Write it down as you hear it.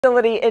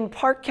Facility in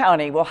Parke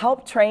County will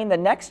help train the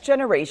next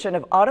generation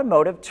of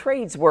automotive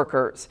trades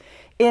workers.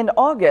 In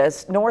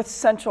August, North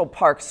Central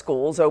Park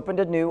Schools opened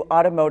a new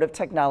automotive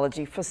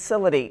technology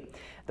facility.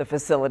 The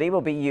facility will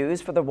be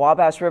used for the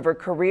Wabash River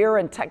Career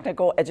and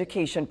Technical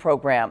Education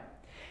Program.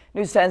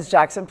 News 10's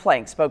Jackson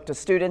Plank spoke to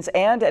students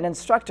and an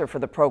instructor for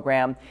the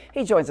program.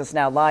 He joins us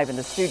now live in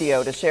the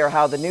studio to share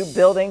how the new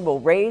building will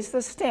raise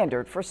the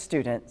standard for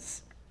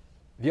students.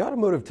 The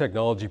automotive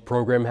technology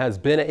program has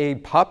been a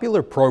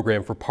popular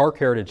program for Parke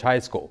Heritage High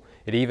School.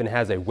 It even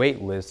has a wait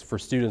list for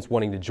students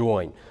wanting to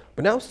join.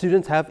 But now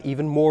students have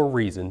even more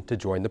reason to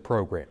join the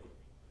program.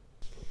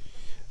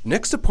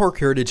 Next to Parke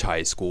Heritage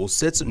High School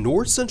sits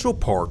North Central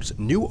Park's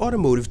new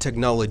automotive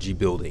technology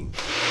building.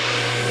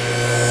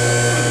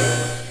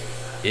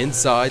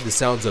 Inside, the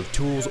sounds of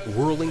tools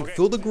whirling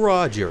fill the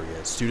garage area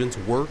as students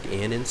work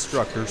and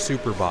instructors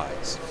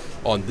supervise.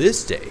 On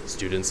this day,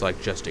 students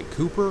like Justin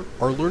Cooper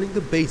are learning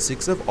the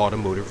basics of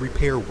automotive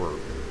repair work.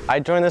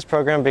 I joined this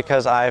program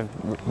because I've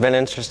been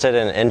interested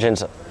in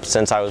engines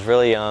since I was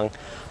really young.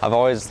 I've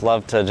always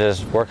loved to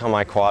just work on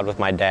my quad with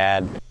my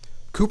dad.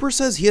 Cooper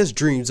says he has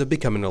dreams of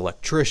becoming an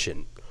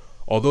electrician.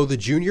 Although the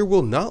junior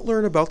will not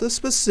learn about the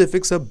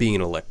specifics of being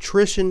an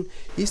electrician,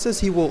 he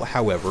says he will,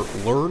 however,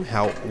 learn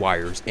how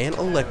wires and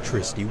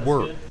electricity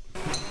work.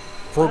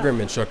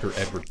 Program instructor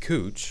Edward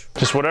Cooch,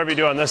 just whatever you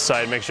do on this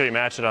side, make sure you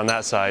match it on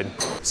that side,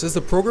 says the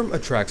program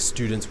attracts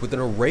students with an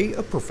array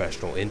of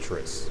professional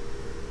interests.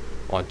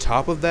 On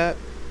top of that,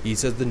 he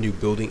says the new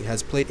building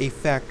has played a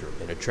factor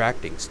in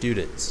attracting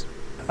students.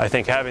 I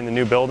think having the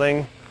new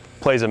building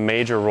plays a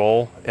major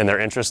role in their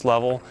interest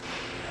level,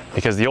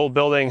 because the old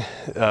building,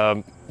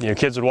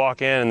 kids would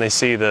walk in and they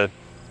see the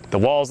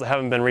walls that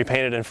haven't been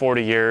repainted in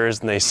 40 years,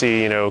 and they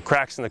see,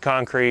 cracks in the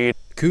concrete.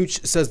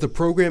 Cooch says the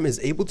program is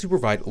able to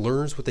provide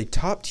learners with a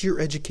top-tier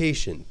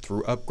education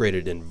through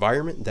upgraded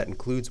environment that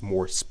includes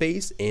more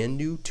space and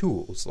new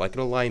tools like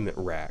an alignment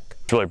rack.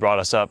 It's really brought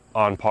us up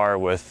on par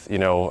with,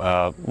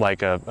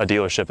 like a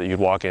dealership that you'd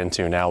walk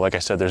into now. Like I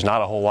said, there's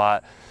not a whole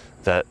lot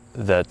that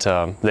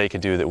they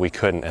could do that we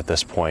couldn't at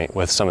this point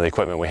with some of the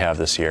equipment we have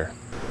this year.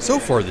 So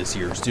far this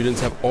year, students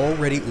have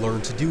already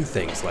learned to do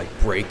things like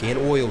brake and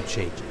oil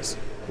changes.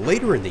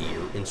 Later in the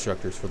year,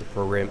 instructors for the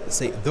program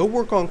say they'll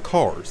work on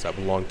cars that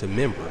belong to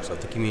members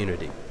of the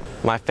community.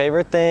 My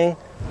favorite thing,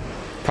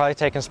 probably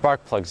taking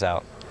spark plugs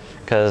out,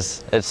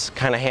 because it's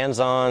kind of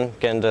hands-on,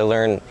 getting to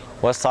learn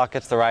what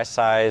socket's the right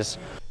size.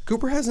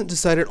 Cooper hasn't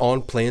decided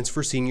on plans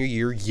for senior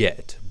year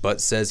yet, but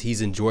says he's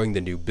enjoying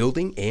the new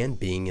building and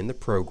being in the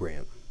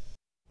program.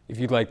 If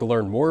you'd like to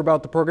learn more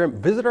about the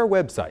program, visit our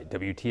website,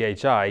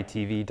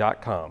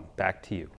 WTHI-TV.com. Back to you.